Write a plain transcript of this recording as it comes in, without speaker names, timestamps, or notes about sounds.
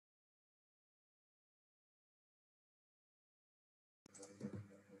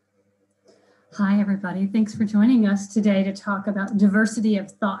Hi, everybody. Thanks for joining us today to talk about diversity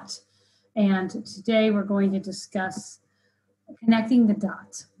of thought. And today we're going to discuss connecting the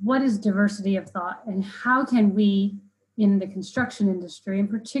dots. What is diversity of thought, and how can we in the construction industry, and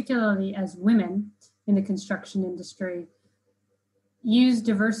particularly as women in the construction industry, use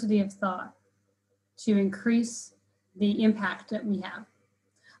diversity of thought to increase the impact that we have?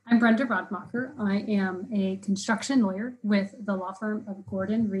 I'm Brenda Rodmacher. I am a construction lawyer with the law firm of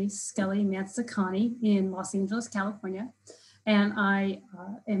Gordon, Reese, Skelly, Manzacani in Los Angeles, California. And I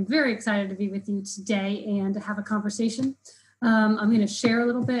am very excited to be with you today and to have a conversation. I'm going to share a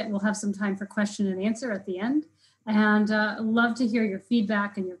little bit. We'll have some time for question and answer at the end. And love to hear your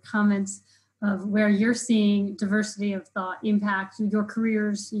feedback and your comments of where you're seeing diversity of thought impact your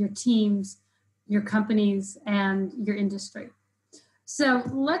careers, your teams, your companies, and your industry. So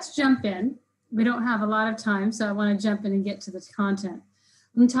let's jump in. We don't have a lot of time, so I want to jump in and get to the content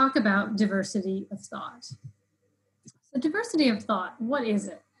and talk about diversity of thought. So diversity of thought, what is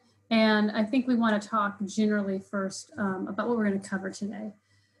it? And I think we want to talk generally first about what we're going to cover today.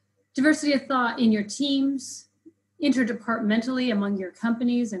 Diversity of thought in your teams, interdepartmentally among your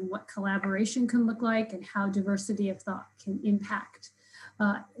companies, and what collaboration can look like, and how diversity of thought can impact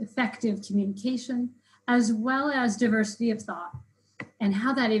effective communication, as well as diversity of thought and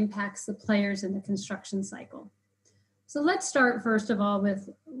how that impacts the players in the construction cycle. So let's start first of all with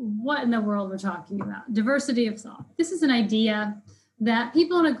what in the world we're talking about. Diversity of thought. This is an idea that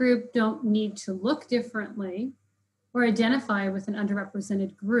people in a group don't need to look differently or identify with an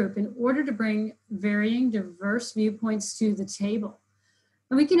underrepresented group in order to bring varying diverse viewpoints to the table.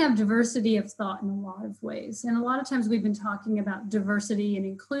 And we can have diversity of thought in a lot of ways. And a lot of times we've been talking about diversity and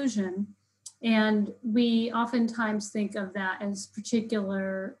inclusion, and we oftentimes think of that as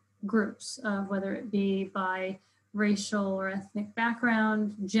particular groups, whether it be by racial or ethnic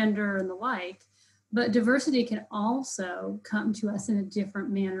background, gender, and the like. But diversity can also come to us in a different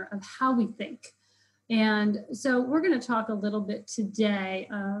manner of how we think. And so we're going to talk a little bit today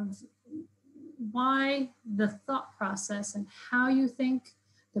of why the thought process and how you think,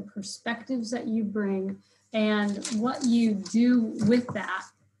 the perspectives that you bring, and what you do with that,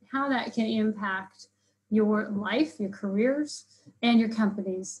 how that can impact your life, your careers, and your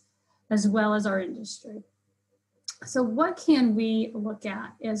companies, as well as our industry. So what can we look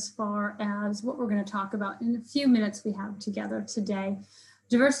at as far as what we're going to talk about in the few minutes we have together today?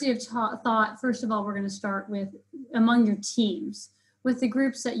 Diversity of thought, first of all, we're going to start with among your teams, with the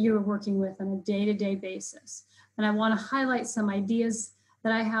groups that you're working with on a day-to-day basis. And I want to highlight some ideas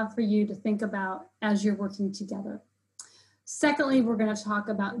that I have for you to think about as you're working together. Secondly, we're going to talk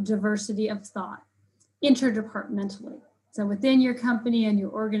about diversity of thought interdepartmentally. So within your company and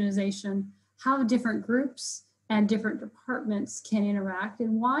your organization, how different groups and different departments can interact,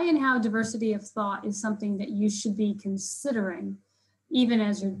 and why and how diversity of thought is something that you should be considering even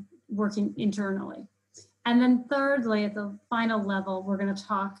as you're working internally. And then thirdly, at the final level, we're going to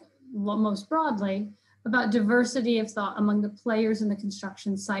talk most broadly about diversity of thought among the players in the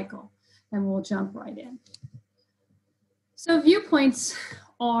construction cycle, and we'll jump right in. So viewpoints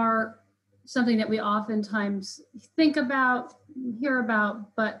are something that we oftentimes think about, hear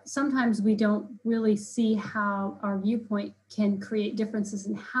about, but sometimes we don't really see how our viewpoint can create differences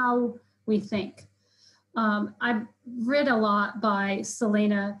in how we think. I've read a lot by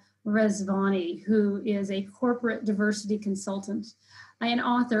Selena Rezvani, who is a corporate diversity consultant and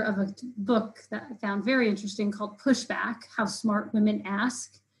author of a book that I found very interesting called Pushback: How Smart Women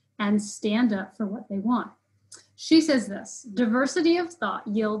Ask and Stand Up for What They Want. She says this: diversity of thought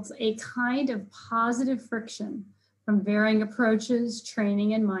yields a kind of positive friction from varying approaches,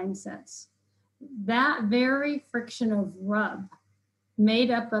 training, and mindsets. That very friction of rub, made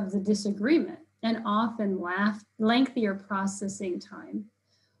up of the disagreement and often lengthier processing time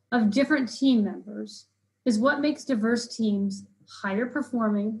of different team members, is what makes diverse teams higher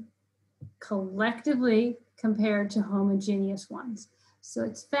performing collectively compared to homogeneous ones. So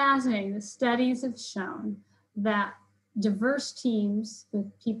it's fascinating. The studies have shown that diverse teams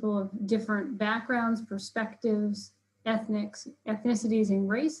with people of different backgrounds, perspectives, ethnicities, and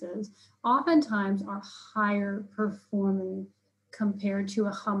races oftentimes are higher performing compared to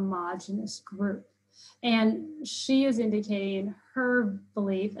a homogenous group. And she is indicating her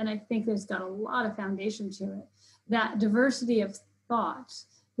belief, and I think there's got a lot of foundation to it, that diversity of thought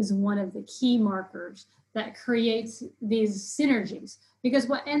is one of the key markers that creates these synergies. Because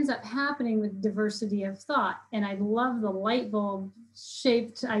what ends up happening with diversity of thought, and I love the light bulb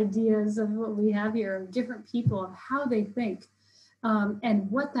shaped ideas of what we have here of different people, of how they think, and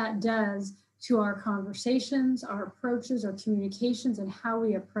what that does to our conversations, our approaches, our communications, and how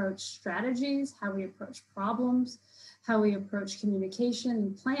we approach strategies, how we approach problems, how we approach communication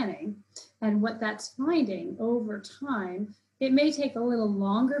and planning. And what that's finding over time, it may take a little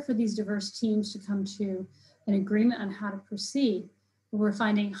longer for these diverse teams to come to an agreement on how to proceed, but we're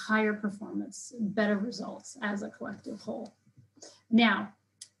finding higher performance, better results as a collective whole. Now,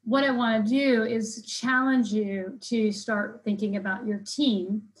 what I want to do is challenge you to start thinking about your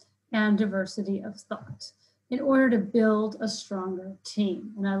team and diversity of thought in order to build a stronger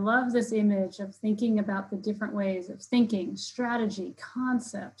team. And I love this image of thinking about the different ways of thinking, strategy,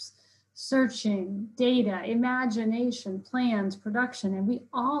 concepts, searching, data, imagination, plans, production, and we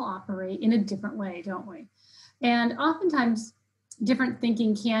all operate in a different way, don't we? And oftentimes, different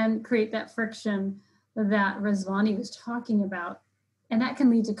thinking can create that friction that Rezvani was talking about, and that can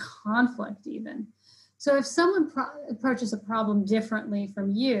lead to conflict even. So if someone approaches a problem differently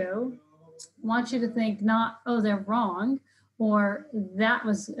from you, I want you to think not, oh, they're wrong, or that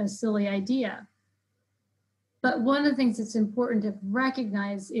was a silly idea. But one of the things that's important to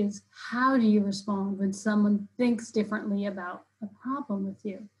recognize is, how do you respond when someone thinks differently about a problem with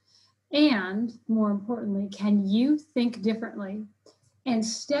you? And more importantly, can you think differently and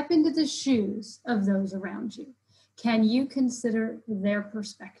step into the shoes of those around you? Can you consider their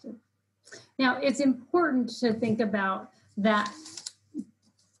perspective? Now, it's important to think about that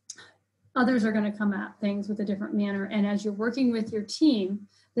others are going to come at things with a different manner. And as you're working with your team,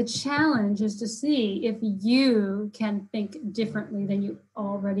 the challenge is to see if you can think differently than you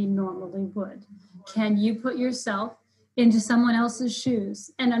already normally would. Can you put yourself into someone else's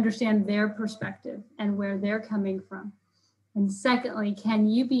shoes and understand their perspective and where they're coming from? And secondly, can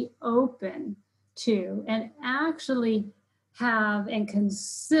you be open to and actually have and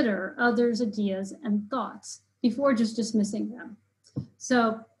consider others' ideas and thoughts before just dismissing them?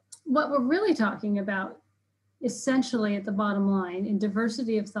 So what we're really talking about, essentially at the bottom line in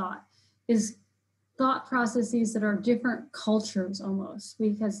diversity of thought, is thought processes that are different cultures almost,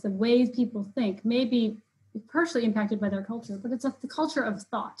 because the ways people think may be partially impacted by their culture, but it's the culture of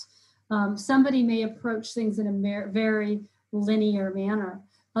thought. Somebody may approach things in a very linear manner.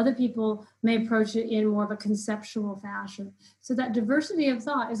 Other people may approach it in more of a conceptual fashion. So that diversity of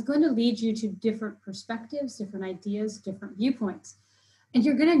thought is going to lead you to different perspectives, different ideas, different viewpoints. And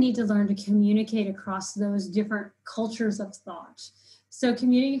you're going to need to learn to communicate across those different cultures of thought. So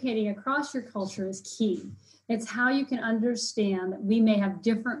communicating across your culture is key. It's how you can understand that we may have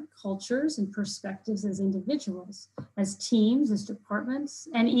different cultures and perspectives as individuals, as teams, as departments,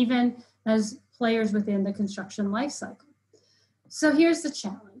 and even as players within the construction life cycle. So here's the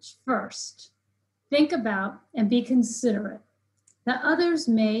challenge. First, think about and be considerate that others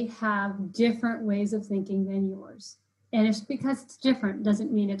may have different ways of thinking than yours. And it's because it's different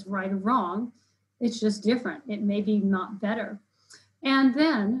doesn't mean it's right or wrong. It's just different. It may be not better. And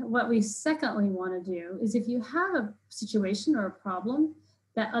then what we secondly want to do is, if you have a situation or a problem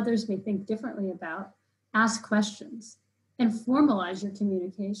that others may think differently about, ask questions and formalize your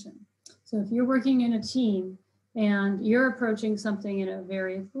communication. So if you're working in a team and you're approaching something in a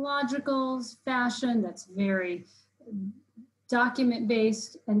very logical fashion that's very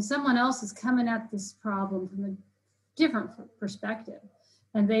document-based, and someone else is coming at this problem from a different perspective,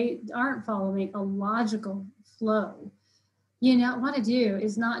 and they aren't following a logical flow, you know, what to do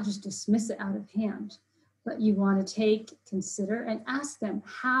is not just dismiss it out of hand, but you want to take, consider, and ask them,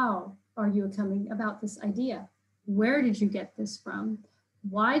 how are you coming about this idea? Where did you get this from?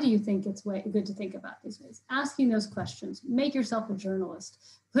 Why do you think it's good to think about these ways? Asking those questions. Make yourself a journalist.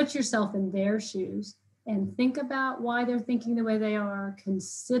 Put yourself in their shoes and think about why they're thinking the way they are.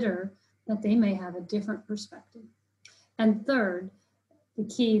 Consider that they may have a different perspective. And third, the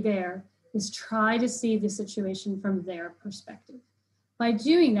key there is try to see the situation from their perspective. By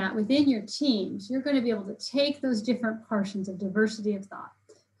doing that within your teams, you're going to be able to take those different portions of diversity of thought,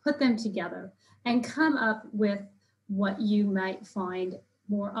 put them together, and come up with what you might find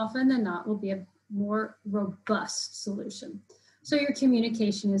more often than not will be a more robust solution. So your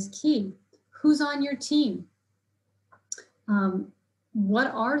communication is key. Who's on your team? What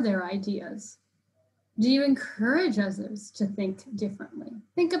are their ideas? Do you encourage others to think differently?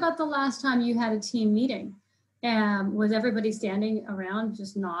 Think about the last time you had a team meeting. Was everybody standing around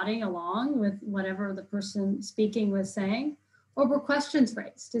just nodding along with whatever the person speaking was saying? Or were questions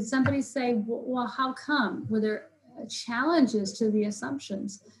raised? Did somebody say, well, how come? Were there challenges to the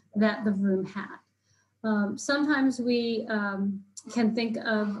assumptions that the room had? Sometimes we can think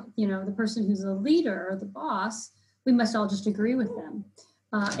of, the person who's a leader or the boss, we must all just agree with them.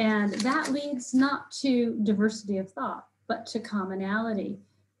 And that leads not to diversity of thought, but to commonality.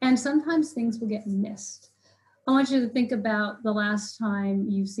 And sometimes things will get missed. I want you to think about the last time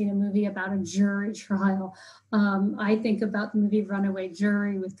you've seen a movie about a jury trial. I think about the movie Runaway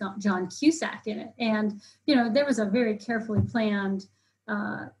Jury with John Cusack in it. And, there was a very carefully planned,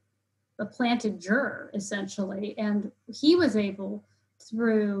 a planted juror, essentially. And he was able,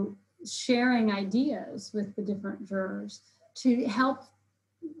 through sharing ideas with the different jurors, to help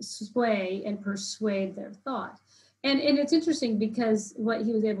sway and persuade their thought. And it's interesting because what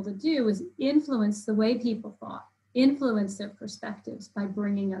he was able to do was influence the way people thought, influence their perspectives by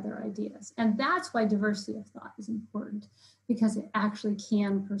bringing other ideas. And that's why diversity of thought is important, because it actually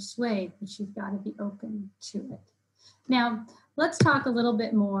can persuade, but you've got to be open to it. Now, let's talk a little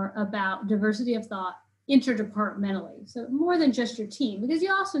bit more about diversity of thought interdepartmentally. So more than just your team, because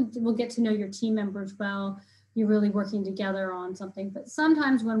you also will get to know your team members well. You're really working together on something. But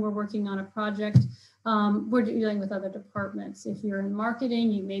sometimes when we're working on a project, we're dealing with other departments. If you're in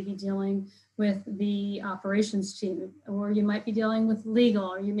marketing, you may be dealing with the operations team, or you might be dealing with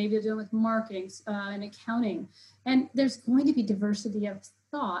legal, or you may be dealing with marketing and accounting. And there's going to be diversity of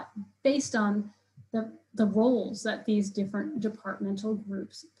thought based on the roles that these different departmental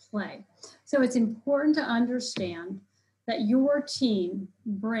groups play. So it's important to understand that your team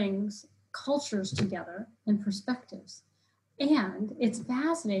brings cultures together and perspectives. And it's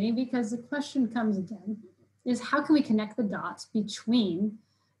fascinating because the question comes again is, how can we connect the dots between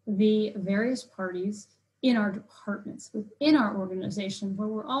the various parties in our departments, within our organization, where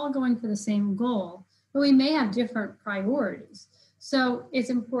we're all going for the same goal, but we may have different priorities. So it's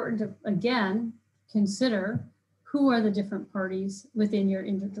important to, again, consider who are the different parties within your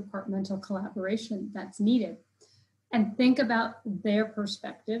interdepartmental collaboration that's needed, and think about their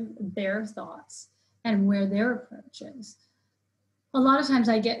perspective, their thoughts, and where their approach is. A lot of times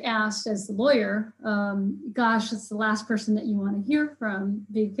I get asked as the lawyer, gosh, it's the last person that you want to hear from,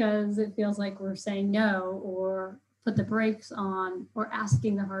 because it feels like we're saying no, or put the brakes on, or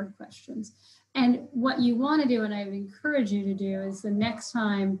asking the hard questions. And what you want to do, and I would encourage you to do, is the next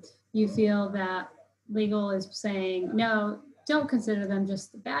time you feel that legal is saying no, don't consider them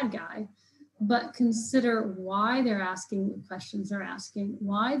just the bad guy, but consider why they're asking the questions they're asking,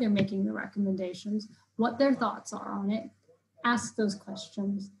 why they're making the recommendations, what their thoughts are on it. Ask those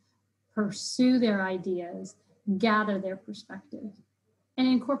questions, pursue their ideas, gather their perspective, and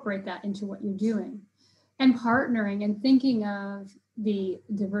incorporate that into what you're doing. And partnering and thinking of the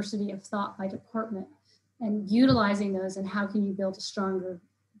diversity of thought by department and utilizing those, and how can you build a stronger,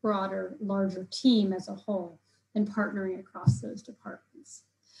 broader, larger team as a whole, and partnering across those departments.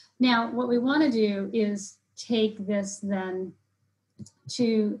 Now, what we want to do is take this then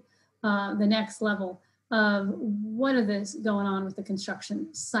to the next level of what are this going on with the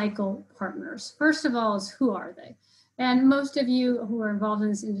construction cycle partners. First of all is, who are they? And most of you who are involved in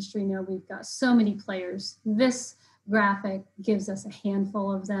this industry know we've got so many players. This graphic gives us a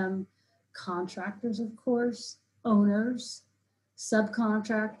handful of them. Contractors, of course, owners,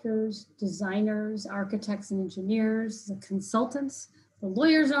 subcontractors, designers, architects and engineers, the consultants. The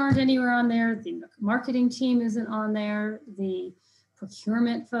lawyers aren't anywhere on there. The marketing team isn't on there. The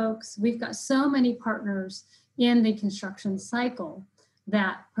procurement folks. We've got so many partners in the construction cycle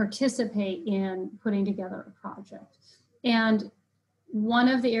that participate in putting together a project. And one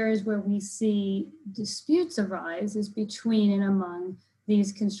of the areas where we see disputes arise is between and among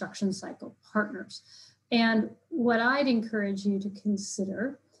these construction cycle partners. And what I'd encourage you to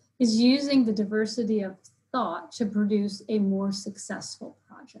consider is using the diversity of thought to produce a more successful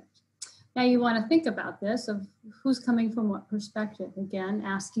project. Now you want to think about this, of who's coming from what perspective. Again,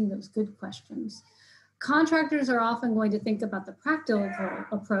 asking those good questions. Contractors are often going to think about the practical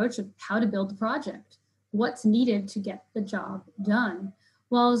approach of how to build the project, what's needed to get the job done,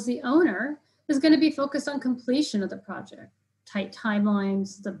 while the owner is going to be focused on completion of the project, tight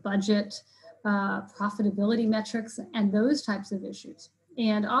timelines, the budget, profitability metrics, and those types of issues.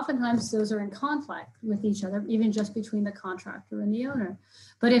 And oftentimes those are in conflict with each other, even just between the contractor and the owner.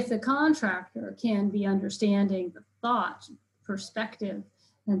 But if the contractor can be understanding the thought, perspective,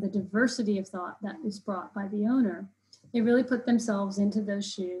 and the diversity of thought that is brought by the owner, they really put themselves into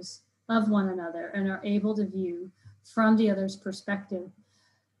those shoes of one another and are able to view from the other's perspective.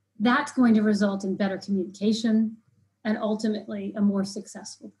 That's going to result in better communication and ultimately a more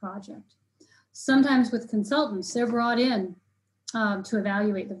successful project. Sometimes with consultants, they're brought in to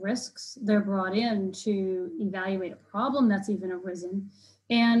evaluate the risks. They're brought in to evaluate a problem that's even arisen,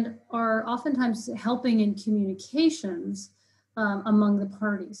 and are oftentimes helping in communications among the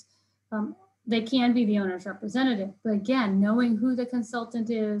parties. They can be the owner's representative, but again, knowing who the consultant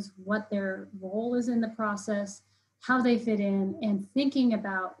is, what their role is in the process, how they fit in, and thinking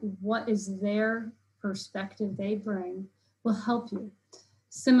about what is their perspective they bring will help you.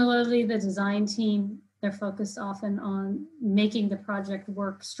 Similarly, the design team, they're focused often on making the project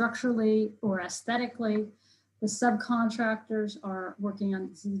work structurally or aesthetically. The subcontractors are working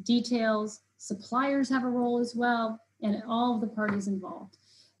on the details. Suppliers have a role as well, and all of the parties involved.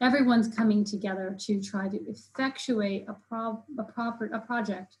 Everyone's coming together to try to effectuate a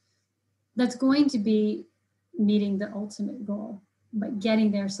project that's going to be meeting the ultimate goal. But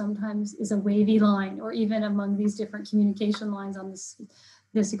getting there sometimes is a wavy line, or even among these different communication lines on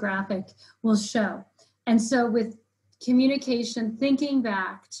this graphic will show. And so with communication, thinking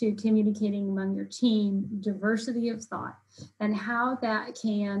back to communicating among your team, diversity of thought, and how that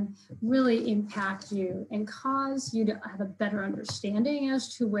can really impact you and cause you to have a better understanding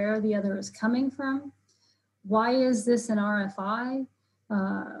as to where the other is coming from. Why is this an RFI?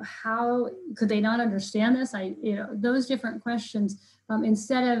 How could they not understand this? Those different questions,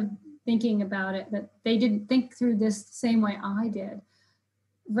 instead of thinking about it, that they didn't think through this the same way I did.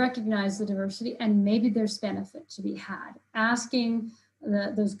 Recognize the diversity, and maybe there's benefit to be had. Asking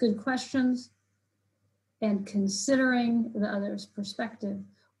those good questions and considering the other's perspective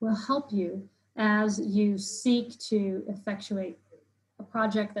will help you as you seek to effectuate a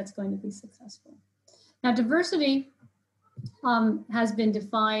project that's going to be successful. Now, diversity has been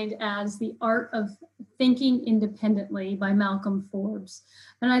defined as the art of thinking independently by Malcolm Forbes.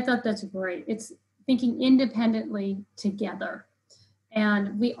 And I thought that's great. It's thinking independently together.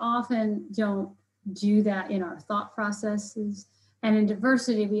 And we often don't do that in our thought processes. And in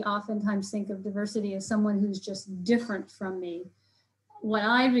diversity, we oftentimes think of diversity as someone who's just different from me. What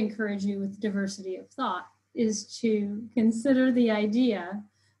I'd encourage you with diversity of thought is to consider the idea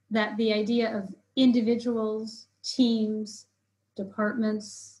of individuals, teams,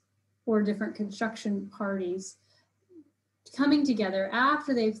 departments, or different construction parties coming together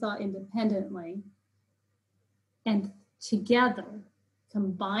after they've thought independently and together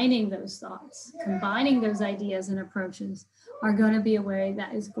combining those thoughts, combining those ideas and approaches are going to be a way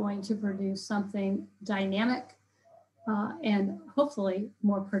that is going to produce something dynamic and hopefully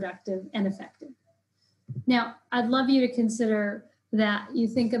more productive and effective. Now, I'd love you to consider that you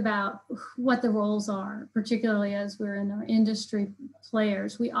think about what the roles are, particularly as we're in our industry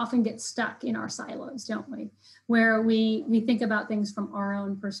players. We often get stuck in our silos, don't we? Where we think about things from our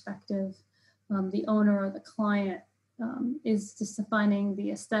own perspective. The owner or the client is just defining the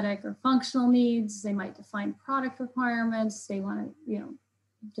aesthetic or functional needs. They might define product requirements. They want to,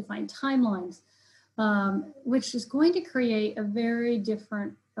 define timelines, which is going to create a very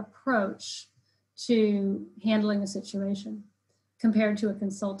different approach to handling a situation compared to a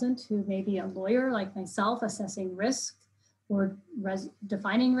consultant who may be a lawyer like myself, assessing risk or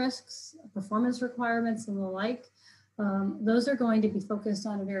defining risks, performance requirements, and the like. Those are going to be focused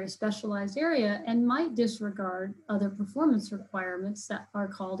on a very specialized area and might disregard other performance requirements that are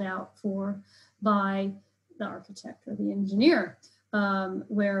called out for by the architect or the engineer,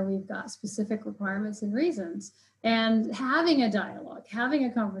 where we've got specific requirements and reasons. And having a dialogue, having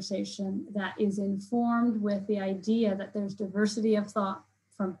a conversation that is informed with the idea that there's diversity of thought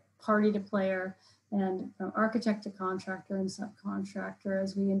from party to player and from architect to contractor and subcontractor,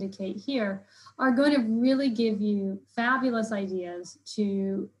 as we indicate here, are going to really give you fabulous ideas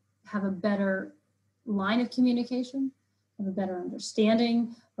to have a better line of communication, have a better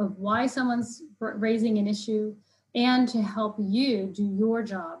understanding of why someone's raising an issue, and to help you do your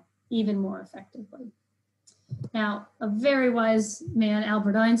job even more effectively. Now, a very wise man,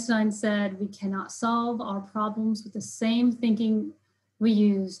 Albert Einstein, said, we cannot solve our problems with the same thinking we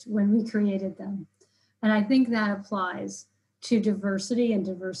used when we created them. And I think that applies to diversity and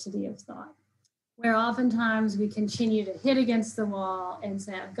diversity of thought, where oftentimes we continue to hit against the wall and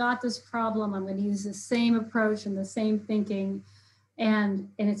say, I've got this problem, I'm going to use the same approach and the same thinking, and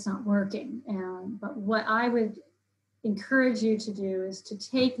it's not working. But what I would encourage you to do is to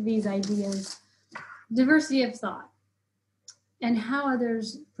take these ideas, diversity of thought, and how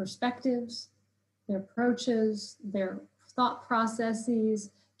others' perspectives, their approaches, their thought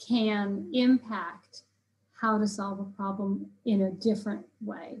processes can impact how to solve a problem in a different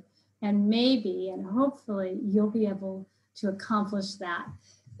way. And maybe, and hopefully, you'll be able to accomplish that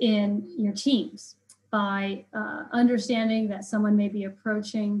in your teams by understanding that someone may be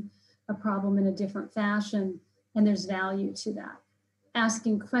approaching a problem in a different fashion, and there's value to that.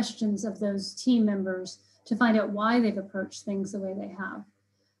 Asking questions of those team members to find out why they've approached things the way they have.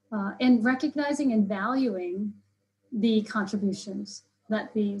 And recognizing and valuing the contributions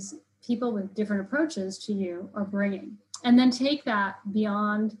that these people with different approaches to you are bringing. And then take that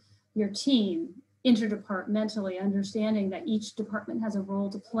beyond your team interdepartmentally, understanding that each department has a role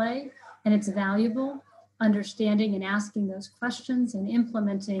to play and it's valuable, understanding and asking those questions and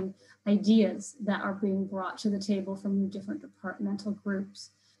implementing ideas that are being brought to the table from your different departmental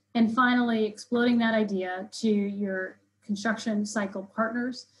groups. And finally, exploding that idea to your construction cycle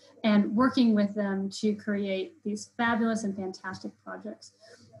partners and working with them to create these fabulous and fantastic projects.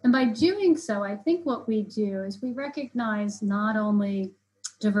 And by doing so, I think what we do is we recognize not only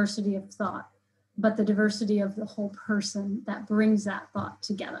diversity of thought, but the diversity of the whole person that brings that thought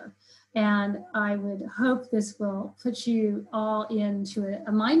together. And I would hope this will put you all into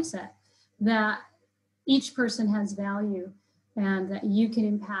a mindset that each person has value and that you can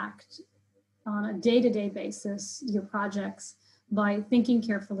impact on a day-to-day basis your projects by thinking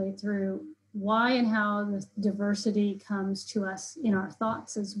carefully through why and how the diversity comes to us in our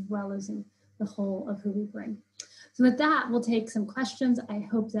thoughts as well as in the whole of who we bring. So with that, we'll take some questions. I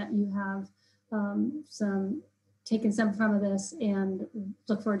hope that you have taken some from this and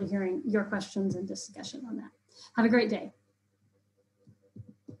look forward to hearing your questions and discussion on that. Have a great day.